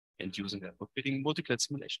and using that for fitting multiplet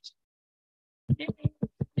simulations.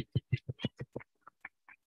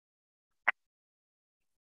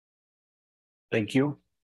 Thank you.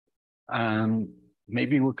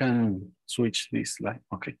 Maybe we can switch this slide.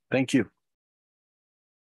 Okay, thank you.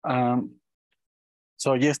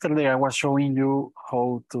 So yesterday I was showing you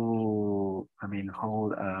how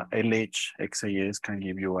LH-XAS can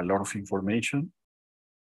give you a lot of information.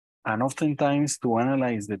 And oftentimes to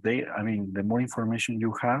analyze the data, the more information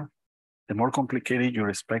you have, the more complicated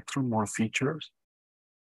your spectrum, more features,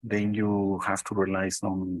 then you have to rely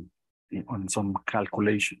on some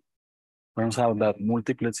calculation. Turns out that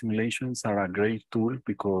multiplet simulations are a great tool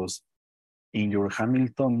because in your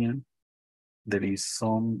Hamiltonian, there is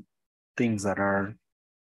some things that are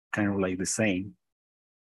kind of like the same.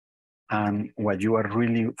 And what you are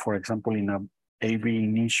really, for example, in a AB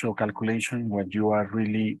initio calculation, what you are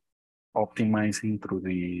really optimizing through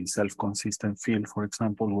the self-consistent field, for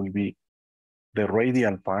example, will be the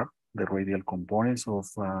radial part, the radial components of,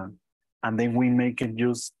 and then we make it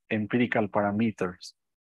use empirical parameters,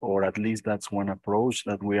 or at least that's one approach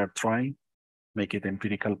that we are trying, make it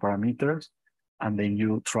empirical parameters, and then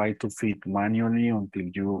you try to fit manually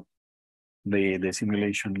until the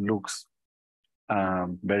simulation looks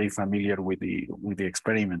very familiar with the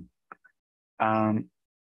experiment.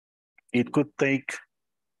 It could take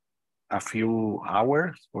a few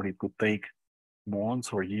hours, or it could take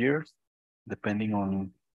months or years, depending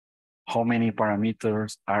on how many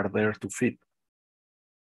parameters are there to fit.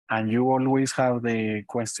 And you always have the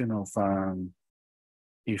question of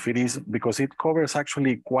if it is, because it covers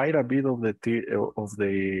actually quite a bit of the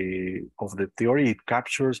theory. It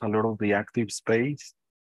captures a lot of the active space.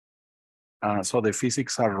 So the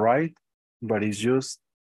physics are right, but it's just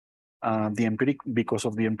because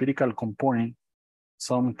of the empirical component.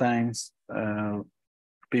 Sometimes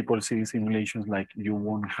people see simulations like you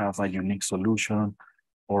won't have a unique solution,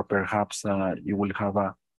 or perhaps you will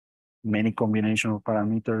have many combination of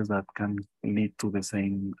parameters that can lead to the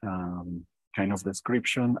same kind of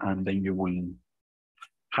description, and then you will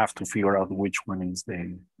have to figure out which one is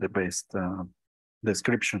the best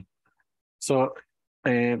description. So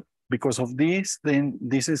because of this, then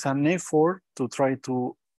this is an effort to try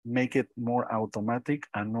to make it more automatic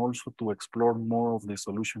and also to explore more of the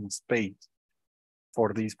solution space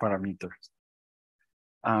for these parameters.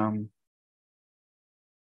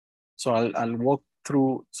 So I'll walk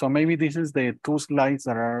through. So maybe this is the two slides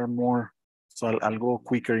that are more, so I'll go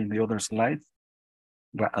quicker in the other slides,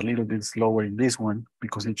 but a little bit slower in this one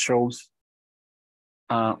because it shows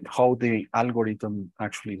how the algorithm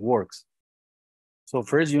actually works. So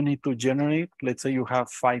first you need to generate, let's say you have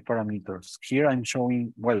 5 parameters. Here I'm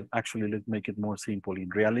showing, well, actually, let's make it more simple. In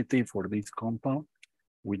reality, for this compound,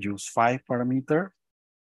 we use 5 parameters,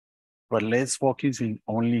 but let's focus in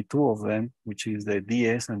only 2 of them, which is the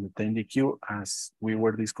DS and the 10dq. As we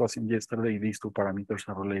were discussing yesterday, these 2 parameters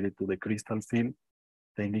are related to the crystal field,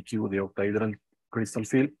 10dq, the octahedral crystal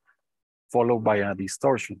field, followed by a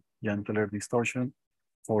distortion, Jahn-Teller distortion.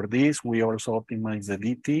 For this, we also optimize the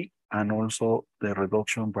DT and also the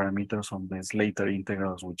reduction parameters on the Slater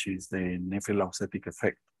integrals, which is the Neffel-Auxetic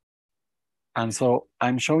effect. And so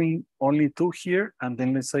I'm showing only 2 here, and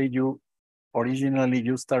then let's say originally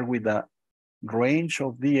you start with a range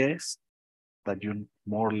of DS that you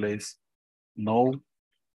more or less know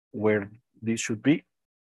where this should be,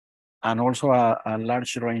 and also a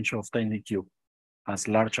large range of 10dq, as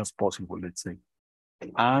large as possible, let's say.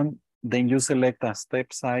 And then you select a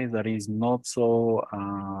step size that is not so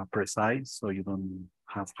precise, so you don't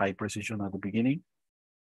have high precision at the beginning.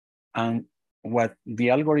 And what the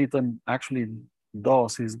algorithm actually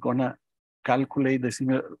does is gonna calculate the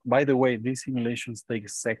simulation. By the way, these simulations take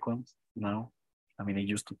seconds now. I mean, it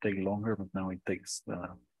used to take longer, but now it takes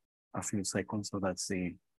a few seconds, so that's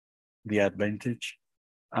the advantage.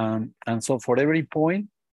 And so for every point,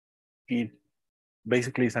 it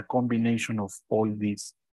basically is a combination of all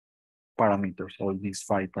these parameters, all these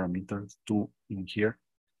 5 parameters, 2 in here.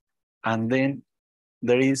 And then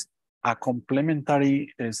there is a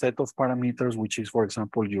complementary set of parameters, which is, for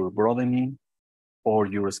example, your broadening or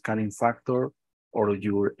your scaling factor or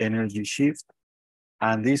your energy shift.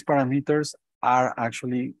 And these parameters are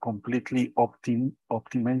actually completely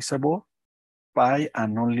optimizable by a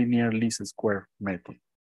nonlinear least square method.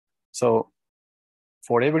 So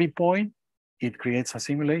for every point, it creates a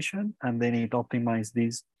simulation, and then it optimizes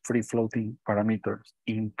these free-floating parameters,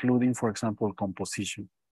 including, for example, composition.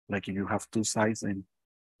 Like if you have 2 sides, then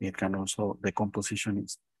it can also, the composition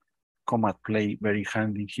is come at play very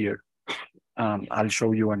handy here. I'll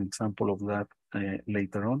show you an example of that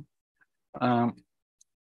later on.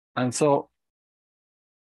 And so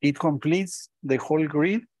it completes the whole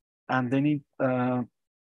grid, and then it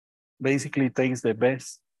basically takes the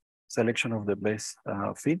best selection of the best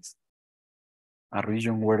fits, a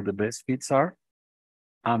region where the best fits are.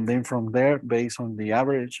 And then from there, based on the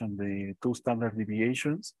average and the two standard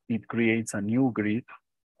deviations, it creates a new grid,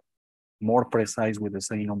 more precise with the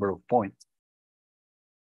same number of points,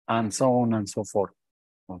 and so on and so forth.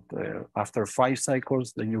 But after 5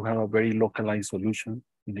 cycles, then you have a very localized solution.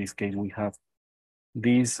 In this case, we have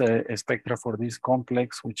this spectra for this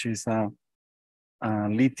complex, which is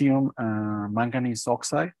lithium manganese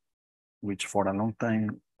oxide, which for a long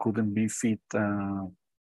time couldn't be fit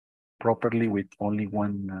properly with only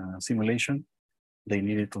one simulation. They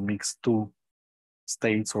needed to mix 2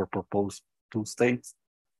 states or propose 2 states.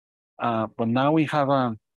 But now we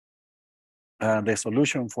have the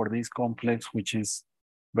solution for this complex, which is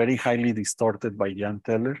very highly distorted by Jan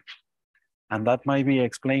Teller. And that might be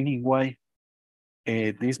explaining why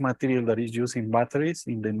this material that is used in batteries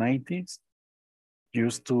in the 90s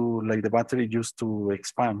used to, like the battery used to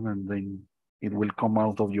expand and then it will come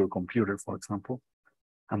out of your computer, for example.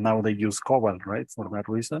 And now they use cobalt, right, for that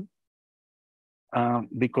reason.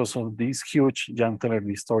 Because of this huge Jan Teller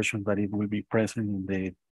distortion that it will be present in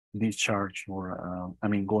the discharge, or I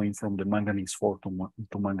mean, going from the manganese 4 to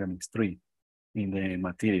manganese 3 in the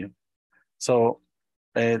material. So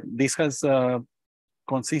this has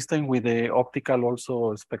consistent with the optical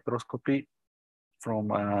also spectroscopy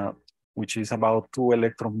from which is about 2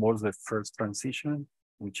 electron volts the first transition,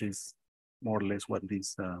 which is more or less what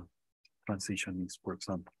this transition is, for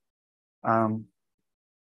example.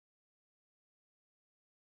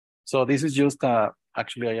 So this is just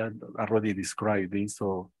actually I had already described this.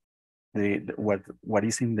 So what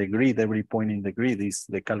is in the grid, every point in the grid is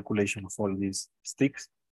the calculation of all these sticks.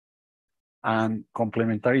 And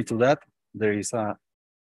complementary to that, there is a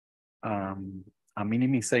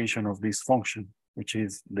minimization of this function, which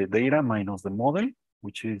is the data minus the model,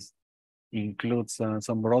 which includes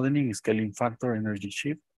some broadening, scaling factor, energy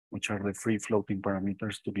shift, which are the free floating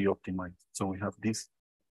parameters to be optimized. So we have this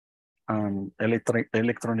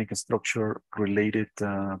electronic structure related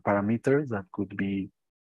parameters that could be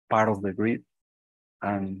part of the grid,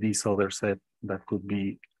 and this other set that could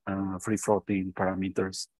be free floating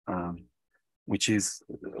parameters, which is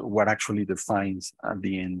what actually defines at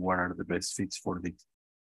the end what are the best fits for this.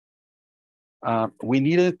 We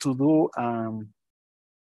needed to do,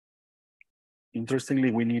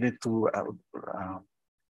 interestingly, we needed to,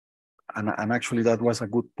 and actually that was a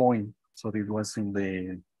good point. So it was in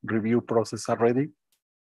the review process already.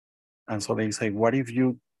 And so they say, what if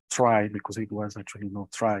you try, because it was actually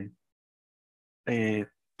not tried,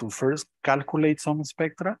 to first calculate some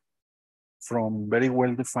spectra from very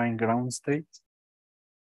well-defined ground states,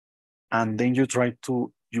 and then you try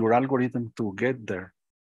to, your algorithm to get there.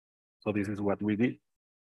 So this is what we did.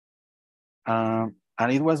 And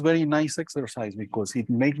it was very nice exercise because it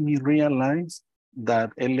made me realize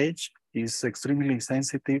that LH is extremely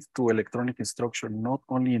sensitive to electronic structure, not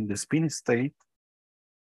only in the spin state,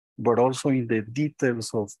 but also in the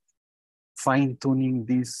details of fine-tuning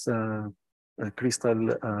these crystal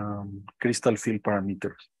field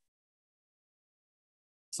parameters.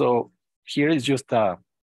 So here is just a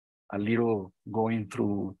little going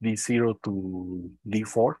through D0 to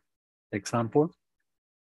D4 example.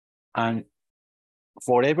 And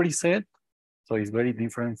for every set, so it's very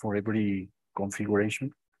different for every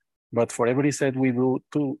configuration, but for every set we do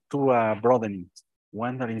two broadenings.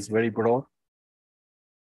 One that is very broad,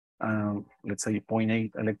 let's say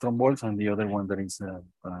 0.8 electron volts, and the other one that is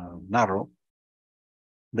narrow.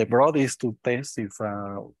 The broad is to test if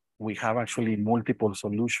we have actually multiple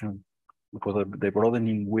solutions, because the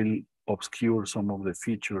broadening will obscure some of the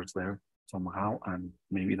features there somehow, and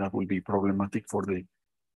maybe that will be problematic for the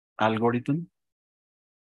algorithm.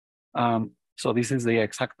 So this is the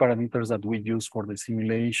exact parameters that we use for the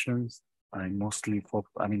simulations. I mostly,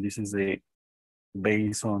 this is the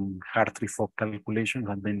based on Hartree-Fock calculations,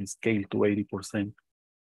 and then scale to 80%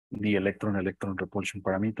 the electron-electron repulsion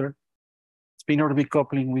parameter. Spin orbit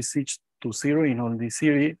coupling we switch to 0 in all this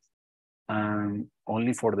series, and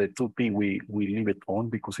only for the 2p we leave it on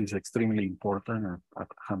because it's extremely important at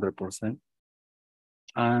 100%.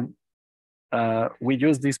 And we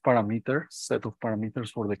use this set of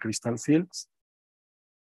parameters for the crystal fields.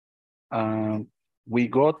 We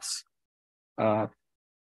got, so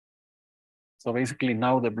basically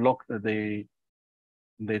now the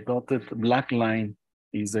dotted black line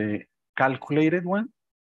is a calculated one.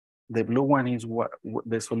 The blue one is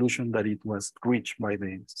the solution that it was reached by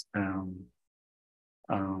the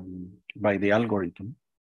algorithm.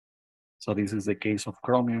 So this is the case of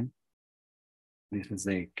chromium. This is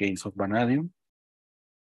the case of vanadium.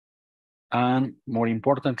 And more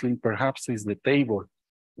importantly, perhaps, is the table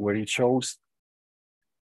where it shows.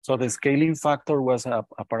 So the scaling factor was a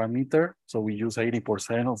parameter. So we use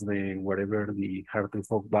 80% of the whatever the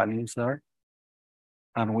Hartree-Fock values are.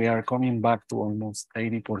 And we are coming back to almost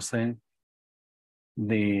 80%.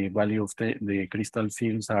 The value of the crystal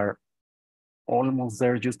fields are almost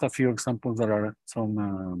there. Just a few examples that are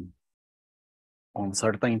some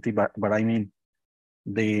uncertainty, but I mean,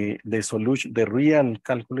 the solution, the real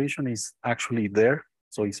calculation is actually there.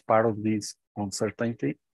 So it's part of this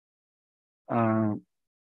uncertainty.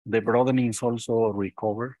 The broadening is also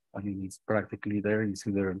recovered. I mean, it's practically there. It's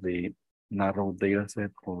either the narrow data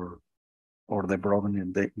set or the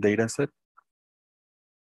broadening data set.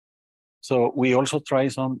 So we also try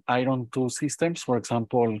some iron 2 systems, for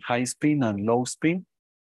example, high spin and low spin.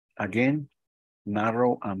 Again,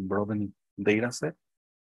 narrow and broadening data set.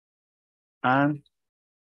 And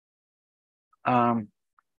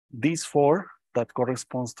these four that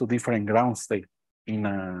corresponds to different ground state in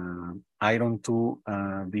an iron 2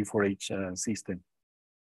 D4H system.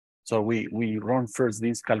 So we run first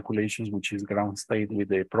these calculations, which is ground state, with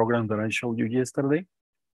the program that I showed you yesterday,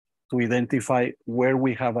 to identify where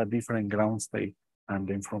we have a different ground state, and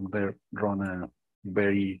then from there run a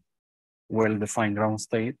very well-defined ground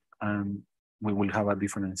state, and we will have a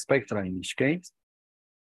different spectra in each case.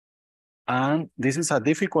 And this is a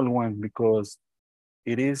difficult one because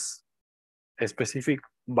it is a specific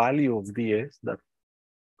value of ds that,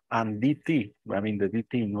 and dt, I mean the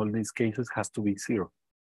dt in all these cases has to be 0.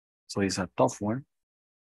 So it's a tough one.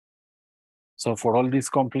 So for all these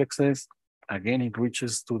complexes, again, it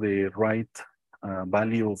reaches to the right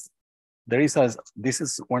value of, this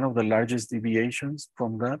is one of the largest deviations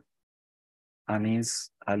from that, and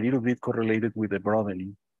is a little bit correlated with the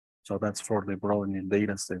broadening. So that's for the broadening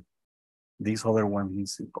data set. This other one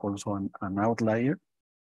is also an outlier,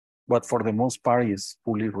 but for the most part is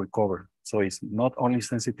fully recovered. So it's not only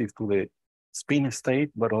sensitive to the spin state,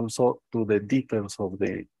 but also to the details of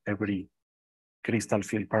the every crystal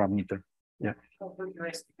field parameter. Yeah. How do you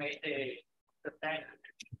estimate the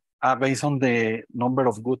time? Based on the number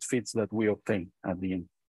of good fits that we obtain at the end.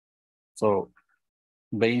 So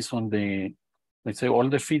based on the, let's say, all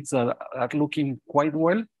the fits that are looking quite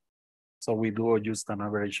well, so we do just an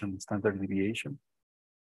average and standard deviation.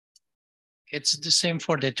 It's the same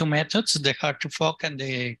for the two methods, the Hartree-Fock and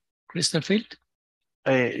the crystal field?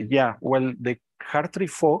 Yeah, well, the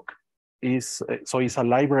Hartree-Fock is, so it's a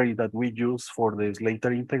library that we use for the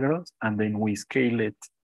Slater integrals, and then we scale it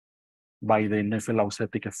by the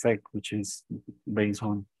Neffel-Ausetic effect, which is based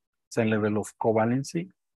on some level of covalency,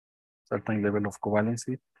 certain level of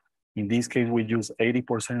covalency. In this case, we use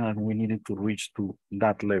 80%, and we needed to reach to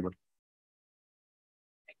that level.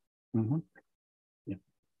 Mm-hmm. Yeah.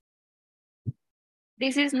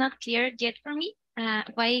 This is not clear yet for me.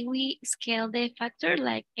 Why we scale the factor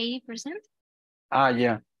like 80%?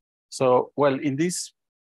 Yeah. So, well, in this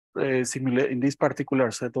in this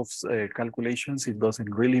particular set of calculations, it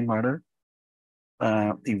doesn't really matter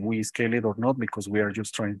if we scale it or not, because we are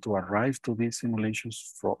just trying to arrive to these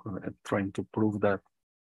simulations, for trying to prove that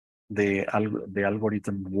the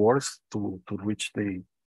algorithm works to reach the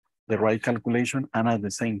right calculation, and at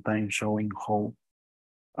the same time showing how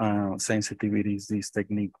sensitive is this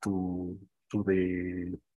technique to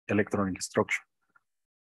the electronic structure.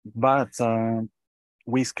 But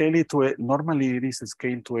we scale it to, normally it is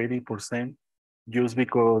scaled to 80%, just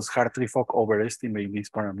because Hartree-Fock overestimate this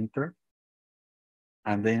parameter.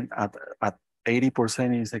 And then at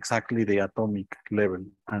 80% is exactly the atomic level.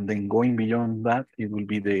 And then going beyond that, it will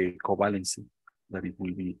be the covalency that it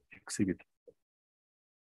will be exhibited.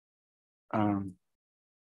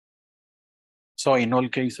 So in all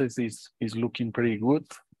cases, it's looking pretty good.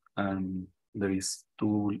 And there is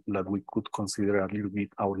two that we could consider a little bit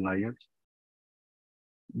outliers.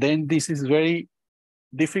 Then this is very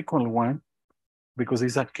difficult one, because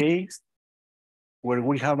it's a case where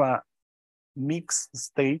we have a mixed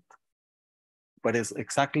state, but it's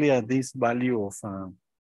exactly at this value of,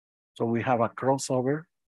 so we have a crossover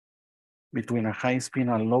between a high spin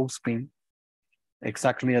and low spin,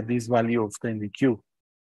 exactly at this value of 10dq.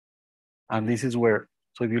 And this is where,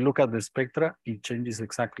 so if you look at the spectra, it changes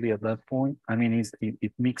exactly at that point. I mean,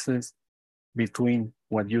 it mixes between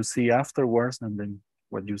what you see afterwards and then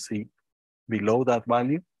what you see below that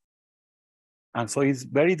value. And so it's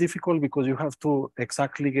very difficult because you have to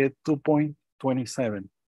exactly get 2.27.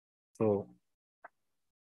 So,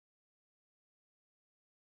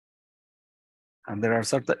 and there are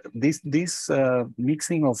certain, this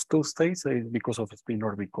mixing of two states is because of spin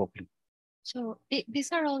orbit coupling. So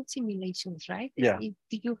these are all simulations, right? Yeah. Do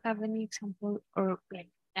you have any example or like,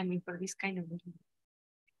 I mean, for this kind of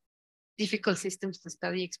difficult systems to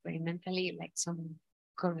study experimentally, like some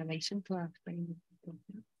correlation to our experiment?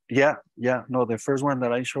 Yeah. No, the first one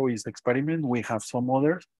that I show is experiment. We have some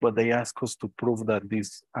others, but they ask us to prove that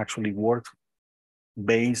this actually works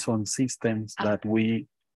based on systems that we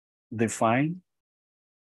define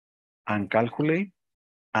and calculate,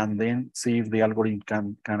 and then see if the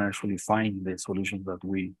algorithm can actually find the solution that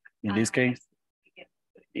we, in this case,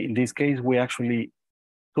 we actually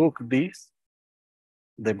took this,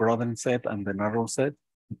 the broadened set and the narrow set,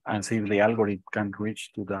 and see if the algorithm can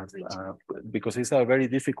reach to that, because it's a very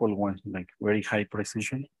difficult one, like very high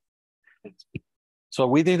precision. So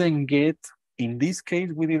we didn't get, in this case,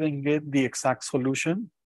 we didn't get the exact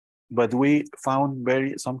solution, but we found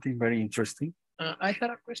something very interesting. I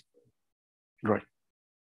had a question. Right.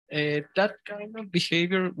 That kind of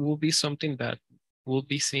behavior will be something that will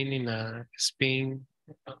be seen in a spin,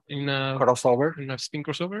 Crossover. in a spin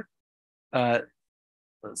crossover.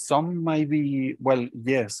 Some might be, well,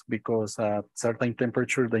 yes, because at certain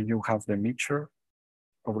temperature, then you have the mixture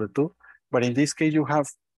of the two. But in this case, you have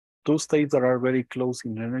two states that are very close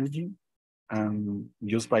in energy, and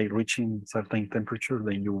just by reaching certain temperature,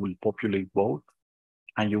 then you will populate both,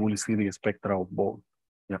 and you will see the spectra of both.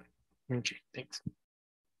 Yeah. Okay, thanks.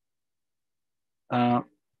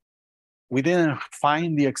 We didn't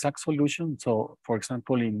find the exact solution. So, for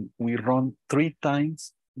example, we run 3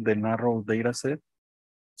 times the narrow data set.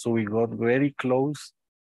 So we got very close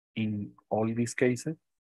in all these cases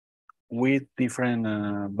with different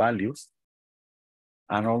values.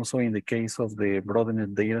 And also in the case of the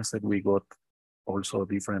broadened data set, we got also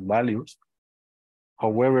different values.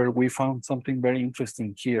 However, we found something very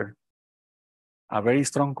interesting here. A very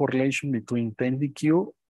strong correlation between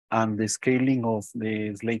 10dq and the scaling of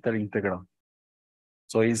the Slater integral.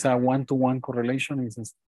 So it's a 1-to-1 correlation,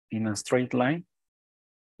 it's in a straight line,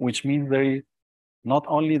 which means there is not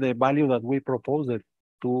only the value that we proposed,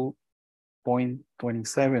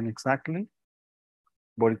 2.27 exactly,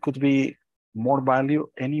 but it could be more value,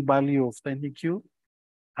 any value of 10dq,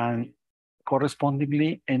 and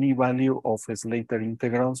correspondingly any value of Slater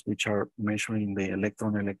integrals, which are measuring the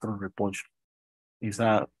electron-electron repulsion. It's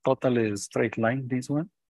a totally straight line, this one.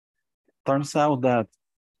 Turns out that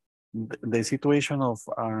the situation of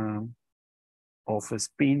a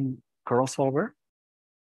spin crossover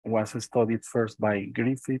was studied first by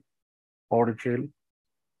Griffith, Orgel,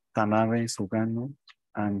 Tanabe, Sugano,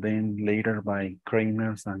 and then later by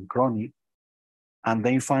Kramers and Kronig. And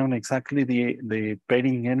they found exactly the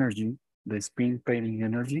pairing energy, the spin pairing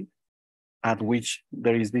energy, at which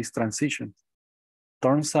there is this transition.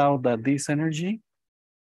 Turns out that this energy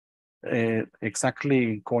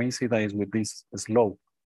exactly coincides with this slope.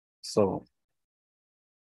 So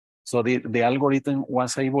the algorithm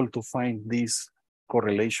was able to find this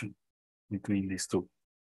correlation between these two,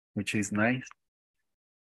 which is nice.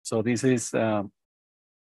 So this is a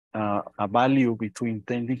value between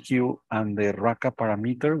 10dq and the Raka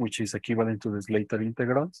parameter, which is equivalent to the Slater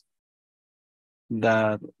integrals,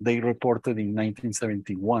 that they reported in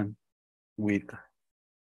 1971 with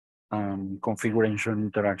configuration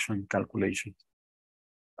interaction calculations.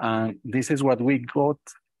 And this is what we got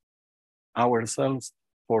ourselves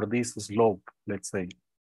for this slope, let's say.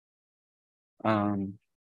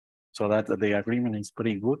 So that the agreement is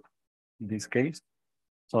pretty good in this case.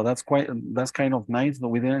 So that's kind of nice.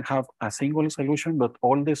 We didn't have a single solution, but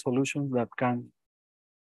all the solutions that can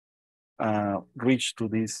reach to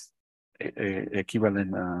this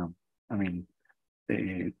equivalent,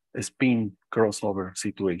 a spin crossover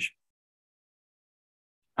situation.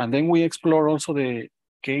 And then we explore also the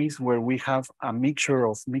case where we have a mixture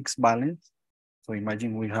of mixed valence. So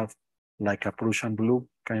imagine we have like a Prussian blue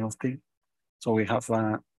kind of thing. So we have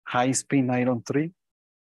a high spin iron 3,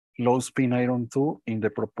 low spin iron 2 in the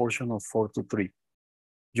proportion of 4-to-3.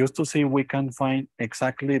 Just to see if we can find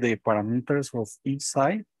exactly the parameters of each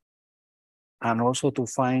side, and also to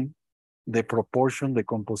find the proportion, the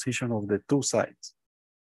composition of the two sides.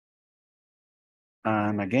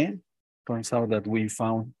 And again, turns out that we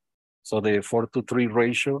found, so the 4-to-3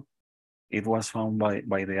 ratio, it was found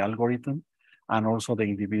by the algorithm, and also the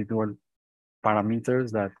individual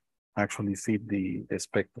parameters that actually fit the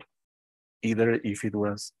spectrum, either if it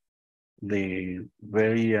was the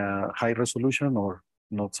very high resolution or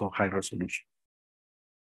not so high resolution.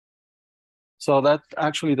 So that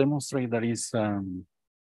actually demonstrates that is a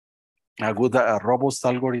good, robust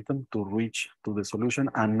algorithm to reach to the solution,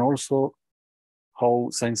 and also how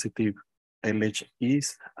sensitive LH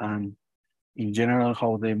is, and in general,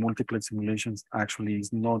 how the multiplet simulations actually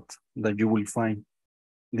is not that you will find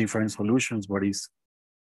different solutions, but is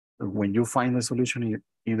when you find the solution,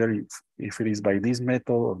 either if it is by this method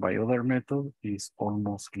or by other method, is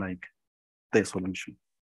almost like the solution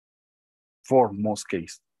for most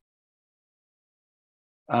cases.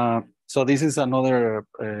 So this is another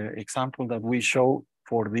example that we show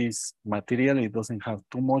for this material. It doesn't have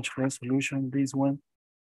too much resolution. This one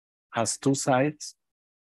has two sides,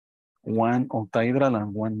 one octahedral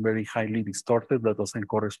and one very highly distorted that doesn't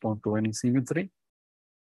correspond to any symmetry.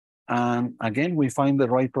 And again, we find the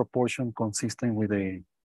right proportion consistent with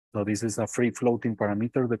so this is a free floating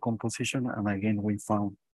parameter, the composition. And again, we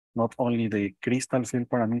found not only the crystal field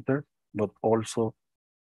parameter, but also,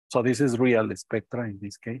 so this is real spectra in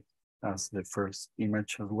this case, as the first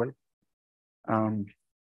image as well.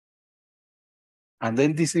 And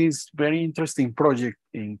then this is very interesting project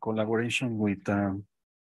in collaboration with a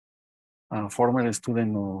former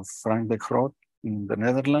student of Frank de Groot in the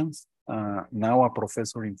Netherlands, now a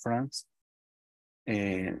professor in France,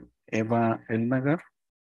 Eva Elnager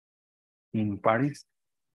in Paris.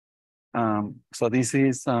 So this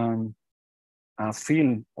is a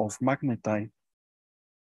film of magnetite.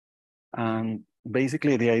 And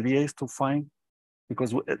basically the idea is to find,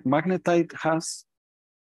 because magnetite has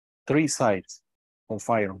three sides of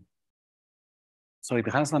iron. So it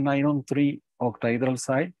has an iron 3 octahedral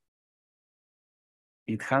side.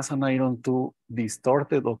 It has an iron 2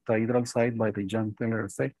 distorted octahedral side by the Young-Teller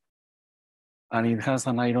effect. And it has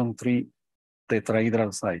an iron 3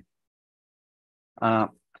 tetrahedral side.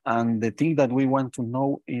 And the thing that we want to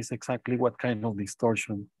know is exactly what kind of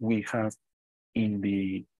distortion we have in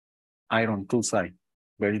the iron 2 side.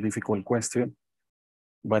 Very difficult question.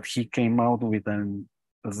 But he came out with a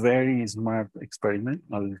very smart experiment.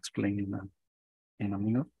 I'll explain in a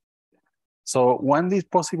minute. So one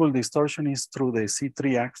possible distortion is through the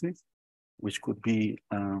C3 axis, which could be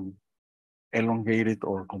elongated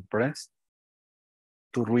or compressed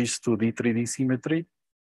to reach to D3D symmetry,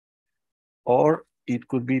 or it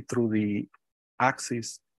could be through the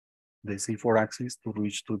axis, the C4 axis, to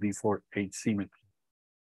reach to D4H symmetry.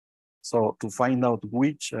 So to find out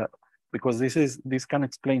which, because this can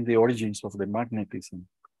explain the origins of the magnetism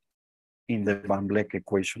in the Van Vleck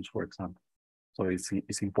equations, for example. So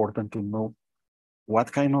it's important to know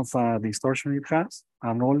what kind of distortion it has,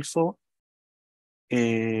 and also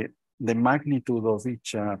the magnitude of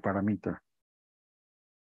each parameter.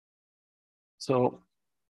 So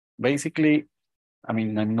basically, I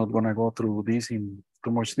mean, I'm not going to go through this in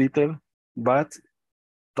too much detail, but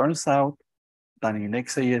turns out that in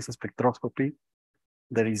XAS spectroscopy,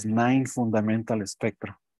 there is 9 fundamental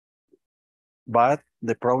spectra. But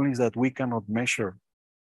the problem is that we cannot measure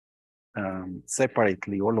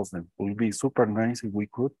separately all of them. It would be super nice if we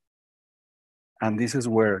could. And this is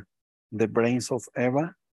where the brains of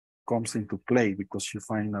Eva comes into play, because she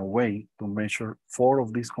finds a way to measure 4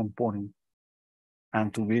 of these components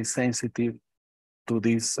and to be sensitive to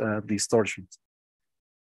these distortions.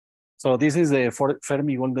 So this is the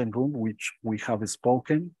Fermi Golden Rule, which we have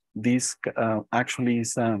spoken. This actually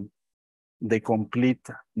is the complete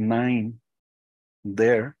 9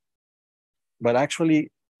 there. But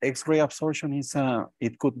actually, X-ray absorption is,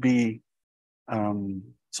 it could be,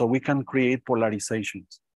 so we can create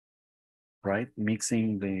polarizations, right?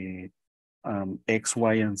 Mixing the X,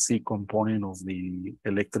 Y, and Z component of the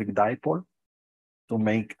electric dipole to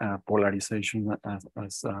make a polarization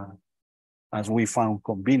as we found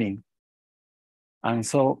convenient. And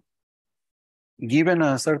so given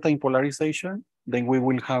a certain polarization, then we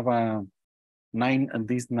will have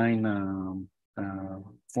these 9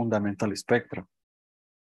 fundamental spectra.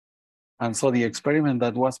 And so the experiment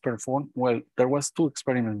that was performed, well, there was 2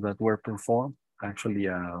 experiments that were performed. Actually,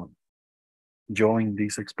 joined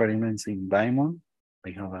these experiments in Diamond.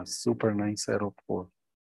 They have a super nice setup for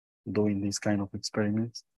doing these kind of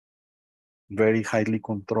experiments. Very highly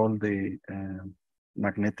control the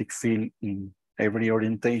magnetic field in every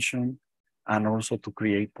orientation, and also to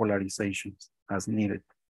create polarizations as needed.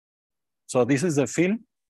 So this is the field.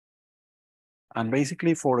 And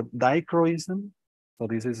basically for dichroism, so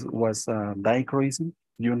this was dichroism,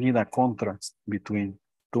 you need a contrast between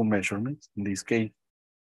 2 measurements. In this case,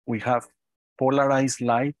 we have polarized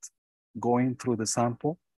light going through the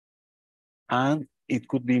sample, and it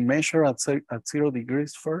could be measured at 0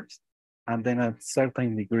 degrees first, and then at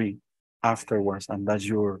certain degree afterwards, and that's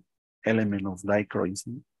your element of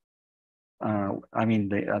dichroism. I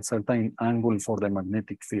mean, a certain angle for the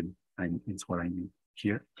magnetic field, it's what I mean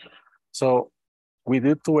here. So we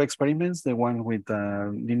did 2 experiments, the one with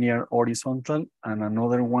linear horizontal and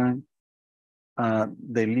another one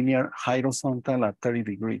the linear horizontal at 30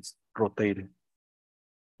 degrees rotated.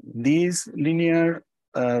 This linear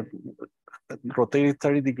rotated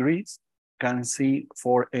 30 degrees can see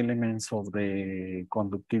 4 elements of the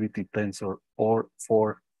conductivity tensor, or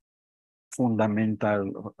 4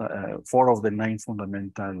 fundamental, 4 of the 9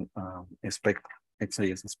 fundamental spectra,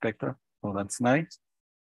 XAS spectra. So that's nice.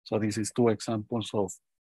 So this is 2 examples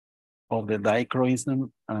of the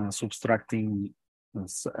dichroism subtracting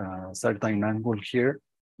certain angle here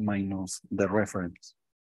minus the reference.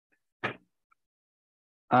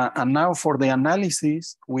 And now for the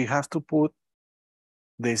analysis, we have to put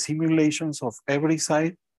the simulations of every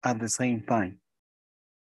side at the same time,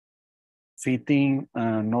 fitting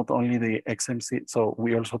not only the XMC, so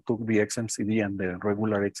we also took the XMCD and the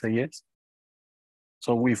regular XAS.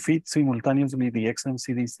 So we fit simultaneously the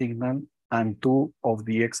XMCD signal and 2 of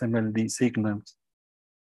the XMLD signals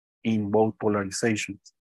in both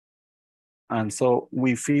polarizations. And so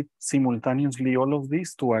we fit simultaneously all of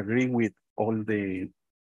these to agree with all the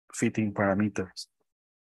fitting parameters.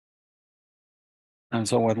 And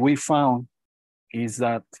so what we found is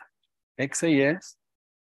that XAS,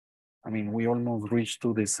 I mean, we almost reached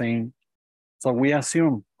to the same. So we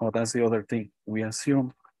assume, oh, that's the other thing. We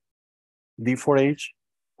assume D4H,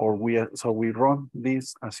 or so we run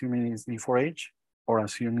this assuming it's D4H or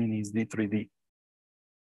assuming it's D3D.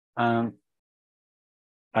 And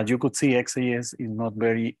as you could see, XAS is not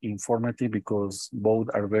very informative because both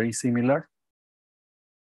are very similar.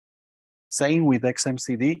 Same with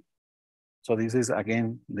XMCD. So this is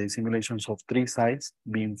again the simulations of 3 sides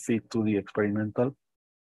being fit to the experimental.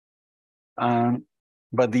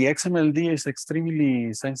 But the XMLD is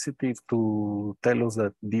extremely sensitive to tell us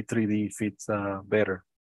that D3D fits better.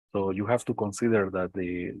 So you have to consider that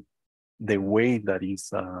the weight that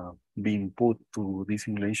is being put to these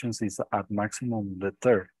simulations is at maximum the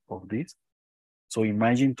third of this. So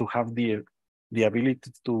imagine to have the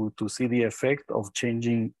ability to see the effect of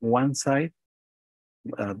changing one side,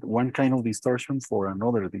 one kind of distortion for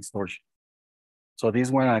another distortion. So this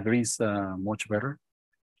one agrees much better.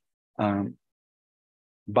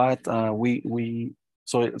 But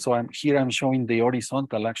so I'm showing the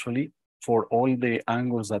horizontal actually for all the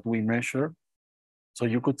angles that we measure. So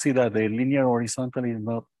you could see that the linear horizontal is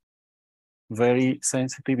not very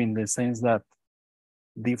sensitive in the sense that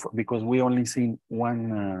because we only see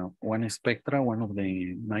one spectra, one of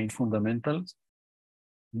the 9 fundamentals,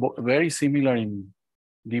 but very similar in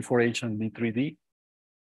D4H and D3D.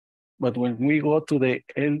 But when we go to the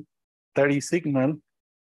L30 signal,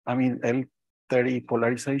 I mean L30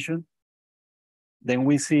 polarization, then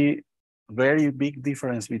we see very big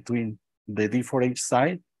difference between the D4H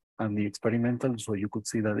side and the experimental. So you could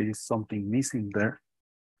see that there is something missing there.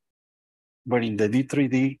 But in the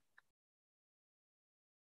D3D,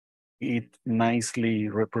 it nicely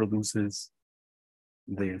reproduces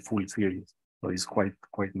the full series. So it's quite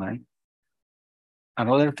nice.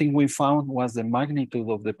 Another thing we found was the magnitude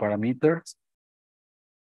of the parameters.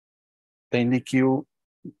 10dq,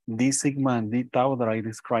 d sigma, and d tau that I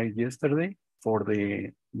described yesterday for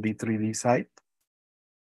the D3D side.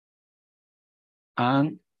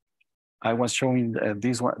 And I was showing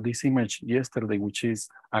this image yesterday, which is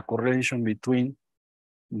a correlation between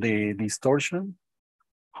the distortion,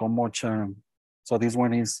 how much, so this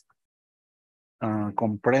one is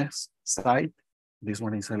compressed side, this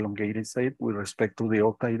one is elongated side with respect to the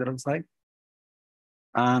octahedral side.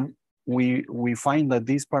 And we find that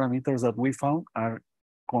these parameters that we found are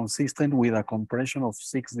consistent with a compression of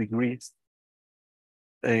 6 degrees.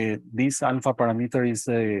 This alpha parameter is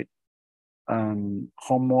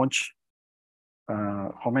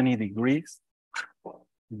how many degrees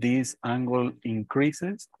this angle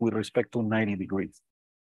increases with respect to 90 degrees.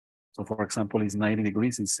 So for example, it's 90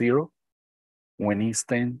 degrees is 0. When it's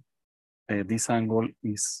 10, this angle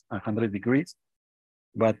is 100 degrees.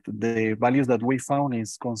 But the values that we found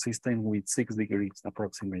is consistent with 6 degrees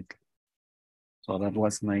approximately. So that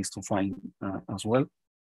was nice to find as well.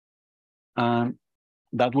 And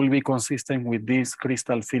that will be consistent with this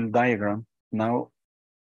crystal field diagram. Now,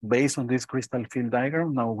 based on this crystal field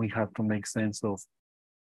diagram, now we have to make sense of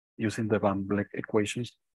using the Van Vleck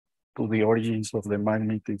equations to the origins of the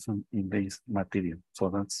magnetism in this material. So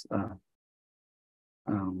that's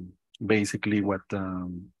basically what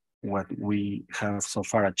we have so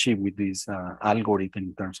far achieved with this algorithm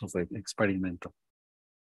in terms of experimental.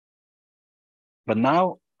 But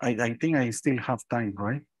now I think I still have time,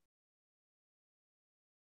 right?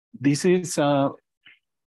 This is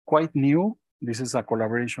quite new. This is a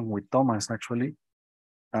collaboration with Thomas, actually.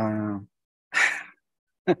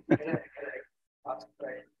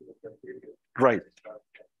 Right.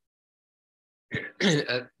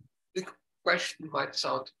 The question might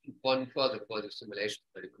sound one further for the simulation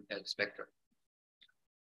when you compare the spectrum.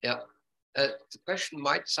 Yeah, the question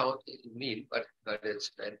might sound mean, but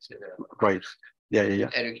it's meant in a Right. Yeah.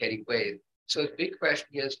 educating way. So the big question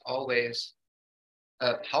here is always,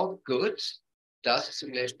 how good does the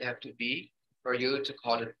simulation have to be for you to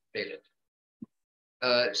call it valid?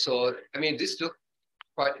 So, I mean, this looks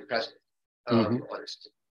quite impressive,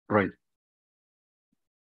 honestly. Right.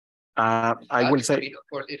 I will say, I mean, of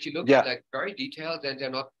course, if you look yeah. at like very detailed, then they're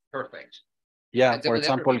not perfect. Yeah, And they for will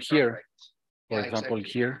never example, be here, perfect. for Yeah, example,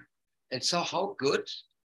 exactly. here, And so how good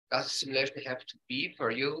does the simulation have to be for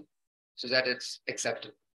you so that it's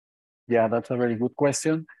acceptable? yeah, that's a very good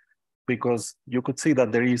question, because you could see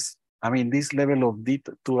that there is, I mean, this level of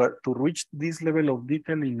detail, to reach this level of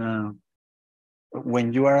detail in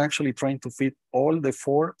when you are actually trying to fit all the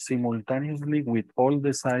four simultaneously with all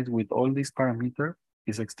the sides, with all these parameters,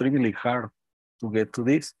 is extremely hard to get to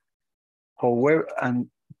this. However, and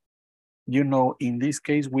you know, in this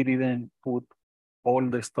case, we didn't put all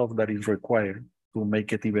the stuff that is required to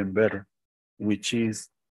make it even better, which is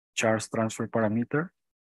charge transfer parameter.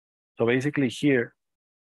 So basically here,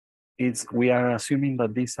 we are assuming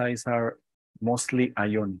that these sides are mostly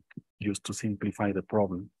ionic, just to simplify the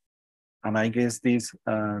problem. And I guess these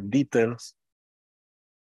details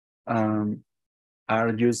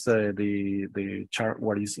are just the chart.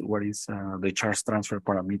 What is the charge transfer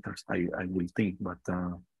parameters? I will think, but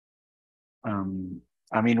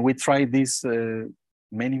I mean, we tried this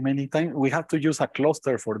many times. We have to use a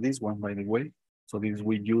cluster for this one, by the way. So this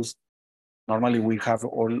we use. Normally we have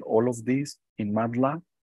all of these in MATLAB,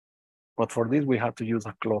 but for this we have to use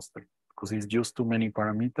a cluster because it's just too many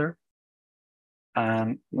parameters.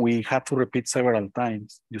 And we had to repeat several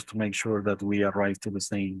times just to make sure that we arrive to the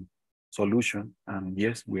same solution. And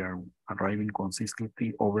yes, we are arriving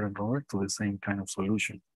consistently over and over to the same kind of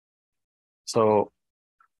solution. So,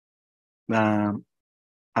 I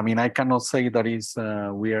mean, I cannot say that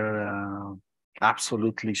we are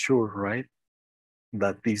absolutely sure, right?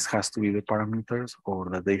 That this has to be the parameters or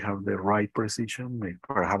that they have the right precision.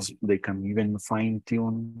 Perhaps they can even fine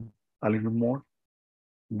tune a little more.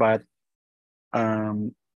 But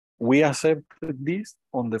we accepted this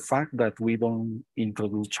on the fact that we don't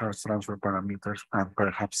introduce charge transfer parameters, and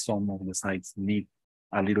perhaps some of the sites need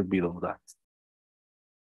a little bit of that.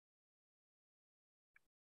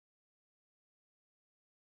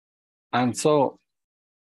 And so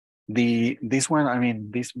this one, I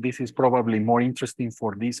mean, this is probably more interesting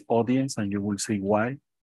for this audience, and you will see why.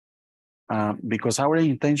 Because our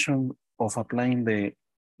intention of applying the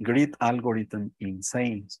grid algorithm in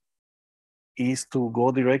SANES is to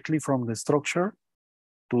go directly from the structure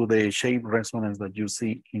to the shape resonance that you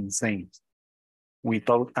see in SANES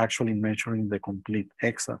without actually measuring the complete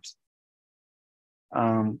exapse.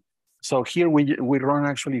 So here we run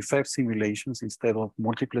actually FEV simulations instead of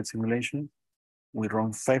multiplex simulations. We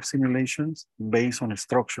run FEV simulations based on a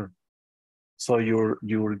structure. So your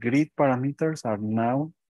grid parameters are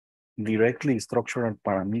now directly structural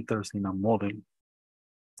parameters in a model.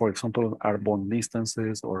 For example, our bond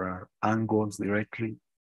distances or our angles directly.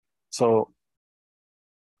 So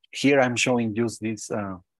here I'm showing just this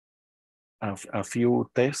a few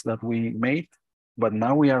tests that we made, but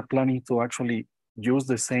now we are planning to actually use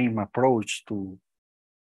the same approach to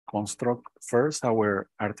construct first our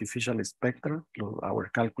artificial spectra, our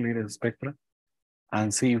calculated spectra,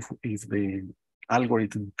 and see if the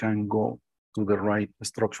algorithm can go to the right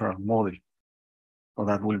structural model. So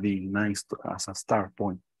that will be nice as a start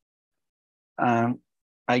point.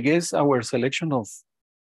 I guess our selection of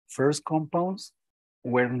first compounds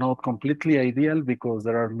were not completely ideal because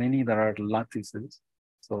there are many that are lattices.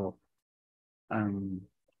 So,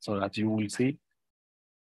 so that you will see.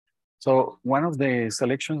 So one of the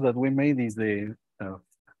selections that we made is the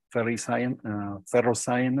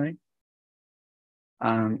ferrocyanide.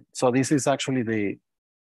 And so this is actually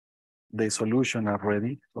the solution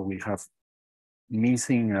already. So we have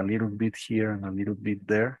missing a little bit here and a little bit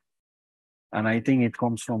there. And I think it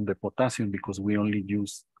comes from the potassium because we only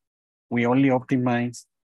optimize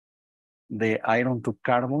the iron to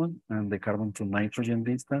carbon and the carbon to nitrogen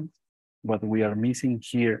distance, but we are missing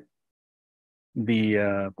here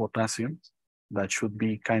the potassium that should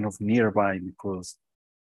be kind of nearby because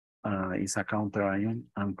it's a counter ion,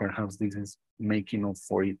 and perhaps this is making up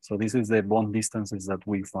for it. So this is the bond distances that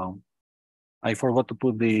we found. I forgot to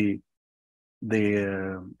put the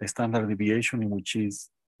standard deviation, which is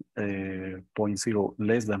 0.0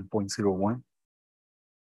 less than 0.01.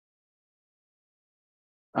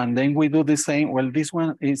 And then we do the same. Well, this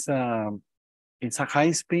one is it's a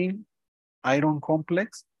high spin iron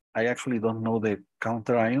complex, I actually don't know the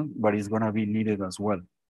counter ion, but it's gonna be needed as well.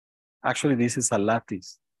 Actually, this is a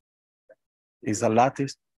lattice. It's a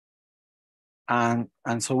lattice. And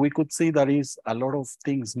so we could see there is a lot of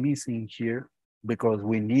things missing here because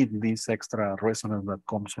we need this extra resonance that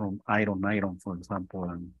comes from iron, for example,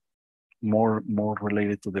 and more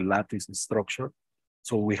related to the lattice structure.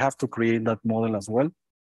 So we have to create that model as well.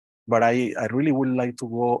 But I really would like to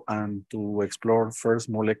go and to explore first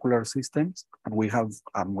molecular systems. And we have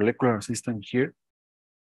a molecular system here,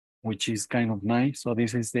 which is kind of nice. So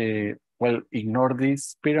this is the, well, ignore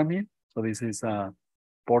this pyramid. So this is a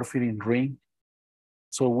porphyrin ring.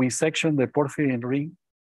 So we section the porphyrin ring.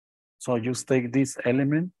 So just take this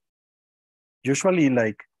element. Usually,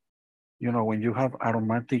 like, you know, when you have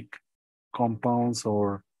aromatic compounds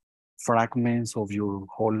or fragments of your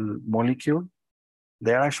whole molecule,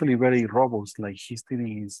 they're actually very robust. Like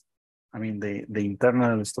histidine is, I mean, the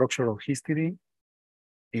internal structure of histidine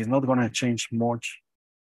is not going to change much,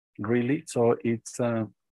 really. So it's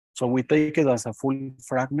so we take it as a full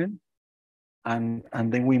fragment, and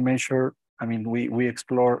then we measure. I mean, we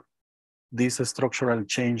explore this structural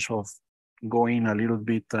change of going a little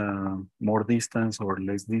bit more distance or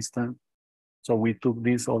less distant. So we took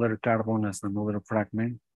this other carbon as another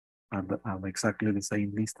fragment at exactly the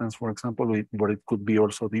same distance, for example, but it could be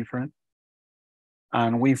also different.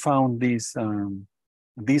 And we found this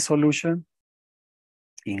this solution,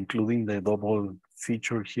 including the double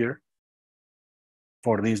feature here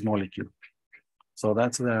for this molecule. So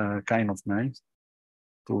that's kind of nice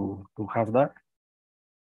to have that.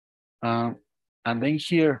 And then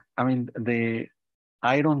here, I mean, the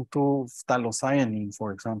iron 2 phthalocyanine,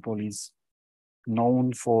 for example, is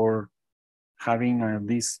known for having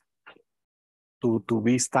this to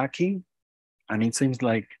be stacking, and it seems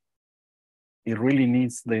like it really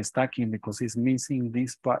needs the stacking because it's missing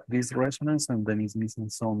this resonance, and then it's missing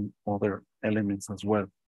some other elements as well.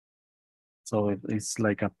 So it's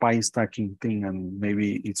like a pi stacking thing, and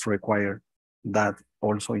maybe it's required that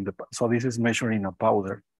also in the. So this is measuring a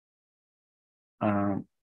powder.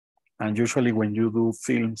 And usually when you do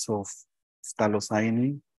films of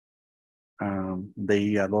phthalocyanine,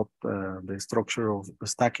 they adopt the structure of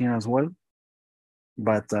stacking as well.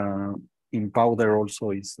 But in powder also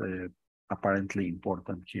is apparently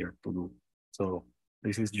important here to do. So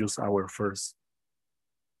this is just our first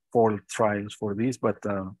 4 trials for this, but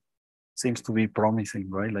seems to be promising,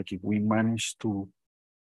 right? Like if we manage to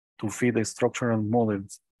feed the structural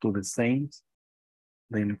models to the same,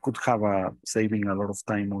 then it could have a saving a lot of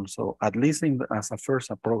time also, at least as a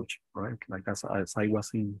first approach, right? Like as I was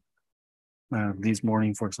in this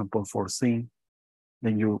morning, for example, for zinc,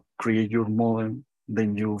 then you create your model,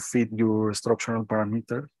 then you feed your structural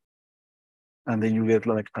parameters, and then you get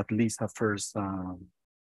like at least a first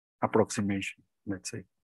approximation, let's say.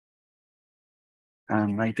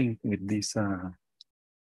 And I think with this,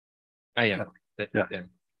 Yeah. Yeah.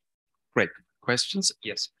 Great questions.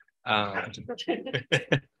 Yes.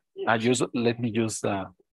 let me just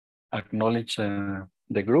acknowledge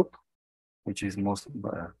the group, which is most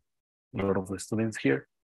a lot of the students here,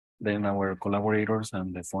 then our collaborators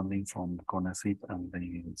and the funding from CONACYT and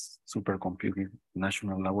the Supercomputing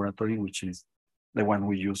National Laboratory, which is the one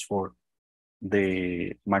we use for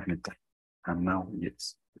the magnetite. And now,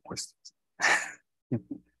 yes, the questions.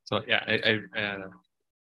 So yeah, I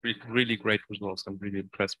really great results. I'm really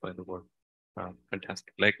impressed by the work.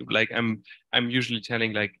 Fantastic. Like I'm usually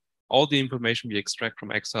telling like all the information we extract from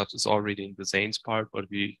XHubs is already in the Zane's part, but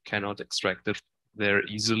we cannot extract it there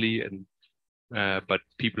easily. And but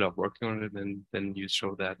people are working on it, and then you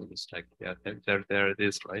show that, and it's like, yeah, there it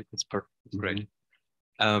is, right? It's perfect. It's great.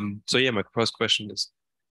 So yeah, my first question is,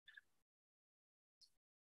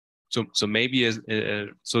 so maybe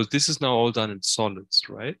so this is now all done in solids,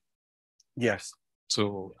 right? Yes.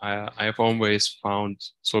 So I have always found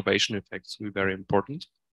solvation effects to be very important.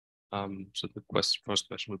 So the first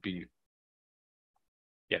question would be,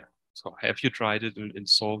 yeah. So have you tried it in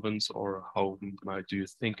solvents, or how do you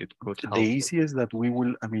think it could help? The easiest that we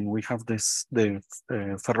will, I mean, we have the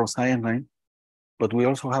ferrocyanide, but we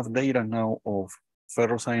also have data now of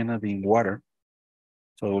ferrocyanide in water.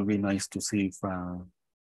 So it will be nice to see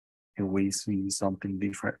if we see something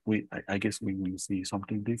different. I guess we will see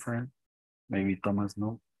something different. Maybe Thomas,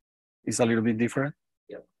 no? It's a little bit different.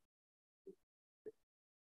 Yeah.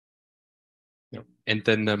 Yeah. And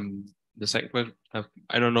then the second question,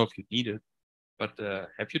 I don't know if you need it, but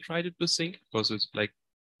have you tried it with zinc? Because it's like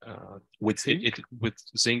with zinc? With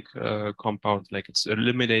zinc compound, like it's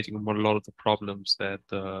eliminating a lot of the problems that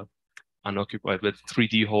unoccupied with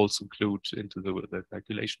 3D holes include into the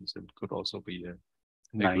calculations, and could also be a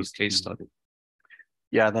good case study.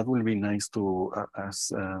 Yeah, that will be nice to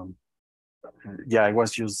yeah, I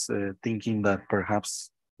was just thinking that perhaps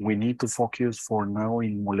we need to focus for now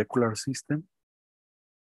in molecular system,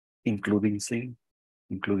 including zinc,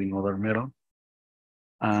 including other metal,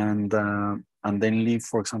 and then leave,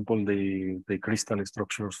 for example, the crystal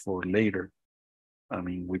structures for later. I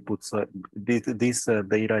mean, we put this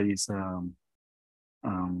data is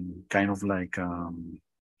kind of like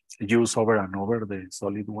use over and over the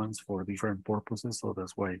solid ones for different purposes, so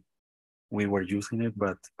that's why we were using it,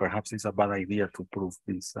 but perhaps it's a bad idea to prove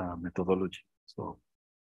this methodology. So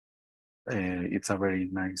it's a very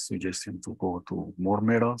nice suggestion to go to more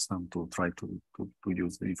metals and to try to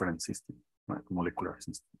use the different systems, like molecular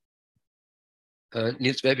systems.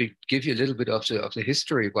 Niels, maybe give you a little bit of the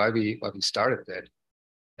history why we started that,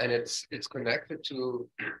 and it's connected to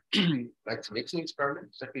like the mixing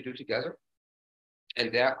experiments that we do together, and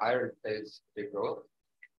there iron plays a big role.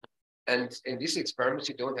 And in these experiments,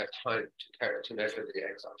 you don't have time to measure the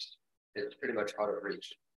exhaust. It's pretty much out of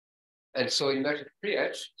reach. And so you measure the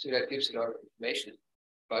pre-etch, so that gives you a lot of information.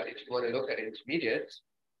 But if you want to look at intermediates,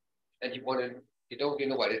 and you don't really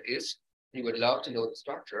know what it is, you would love to know the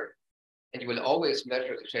structure, and you will always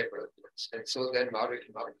measure the shape relations. And so then Mario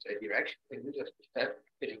came up and said, "You're actually can do just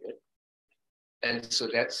fitting it." And so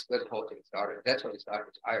that's where the whole thing started. That's when it started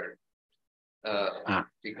with iron,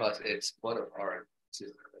 because it's one of our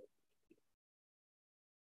systems.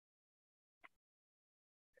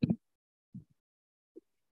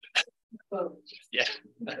 Yeah.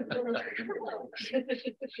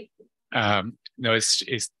 No,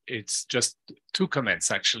 it's just two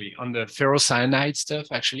comments actually on the ferrocyanide stuff.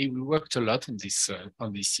 Actually, we worked a lot on this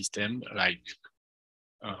system like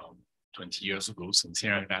 20 years ago, something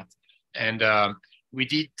like that, and we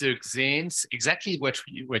did the xenes exactly what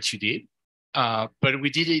you did, but we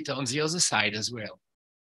did it on the other side as well.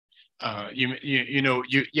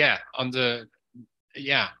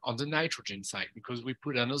 On the nitrogen side, because we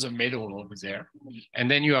put another metal over there, and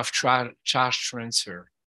then you have charge transfer.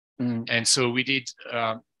 And so we did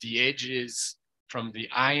the edges from the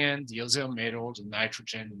iron, the other metal, the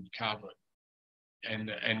nitrogen and carbon.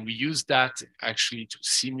 And we used that actually to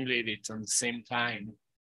simulate it on the same time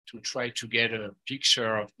to try to get a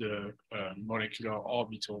picture of the molecular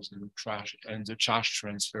orbitals and the charge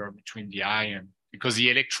transfer between the ion, because the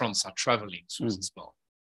electrons are traveling through this bond.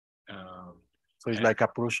 So it's like a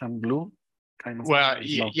Prussian blue kind of. Well,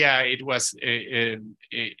 yeah, it was a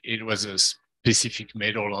specific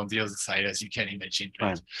metal on the other side, as you can imagine.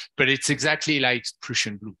 Right? But it's exactly like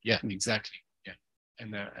Prussian blue. Yeah, exactly. Yeah,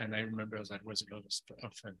 and I remember that was a lot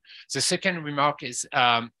of fun. The second remark is,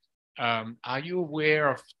 are you aware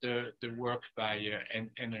of the work by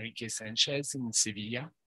Enrique Sanchez in Sevilla?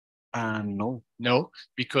 No. No,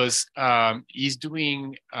 because he's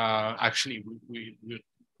doing actually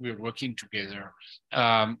we're working together.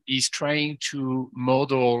 He's trying to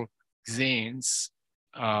model xenes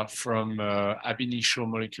from ab initio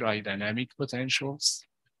molecular dynamic potentials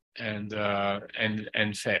and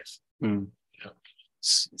FEF.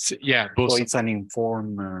 So, yeah, both. So it's an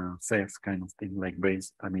informed FEF kind of thing, like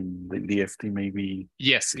base. I mean, the DFT maybe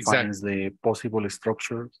finds the possible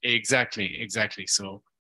structures. Exactly. So.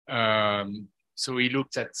 So he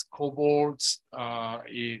looked at cobalt.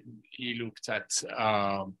 He looked at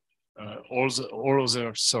all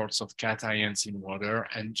other sorts of cations in water.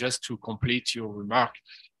 And just to complete your remark,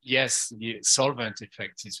 yes, the solvent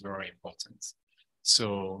effect is very important.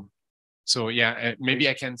 So yeah, maybe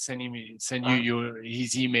I can send you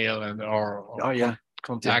his email and or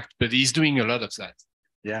contact. But he's doing a lot of that.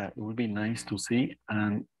 Yeah, it would be nice to see.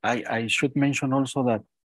 And I should mention also that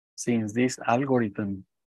since this algorithm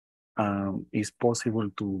is possible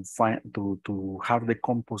to have the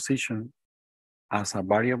composition as a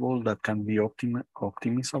variable that can be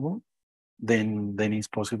optimizable, then it's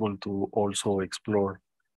possible to also explore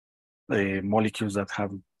the molecules that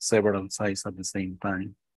have several sites at the same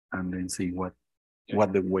time, and then see what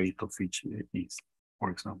the weight of each is, for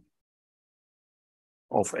example,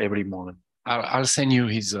 of every model. I'll send you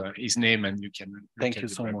his name, and you can. Thank you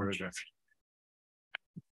so much.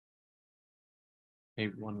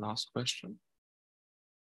 Maybe one last question.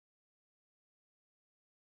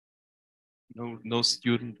 No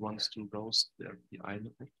student wants to roast the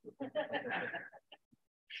island.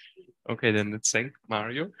 Okay, then let's thank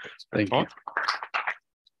Mario. Thank you.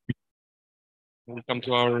 Welcome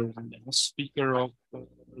to our last speaker of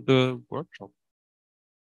the workshop.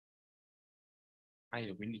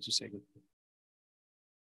 We need to say goodbye.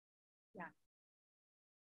 Yeah.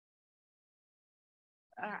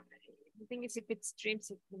 The thing is, if it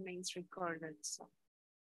streams, it remains recorded. So,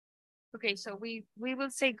 okay, so we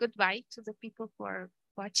will say goodbye to the people who are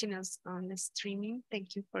watching us on the streaming.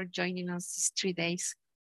 Thank you for joining us these 3 days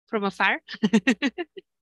from afar.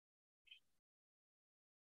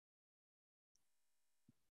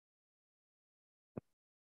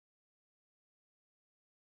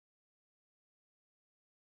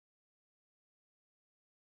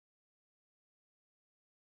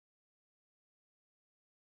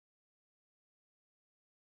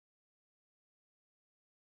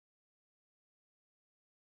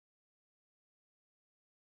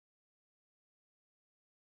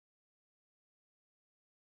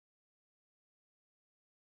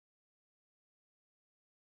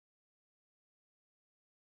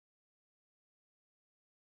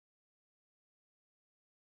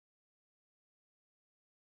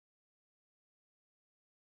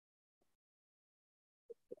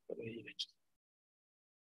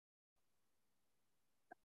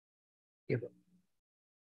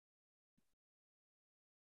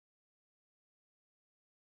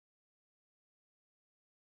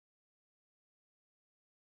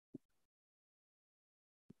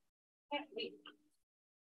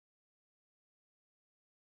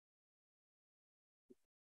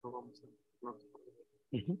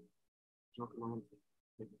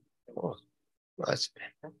 Oh, nice.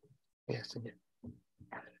 Yes.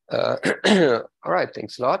 All right,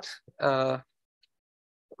 thanks a lot.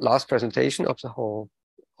 Last presentation of the whole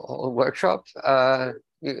workshop.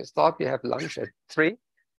 We thought we have lunch at 3,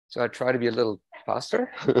 so I try to be a little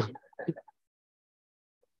faster.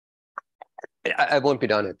 I won't be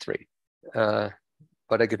done at 3,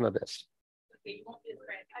 but I give my best.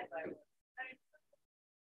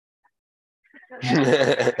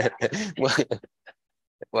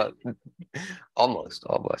 well, almost.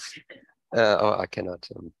 Oh, I cannot.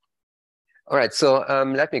 All right, so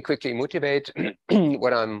let me quickly motivate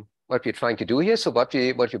what we're trying to do here. So what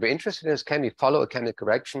you're interested in is, can we follow a chemical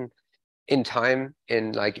reaction in time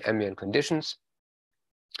in like ambient conditions?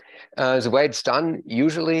 The way it's done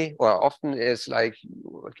usually or often is like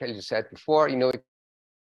what Kelly said before, you know,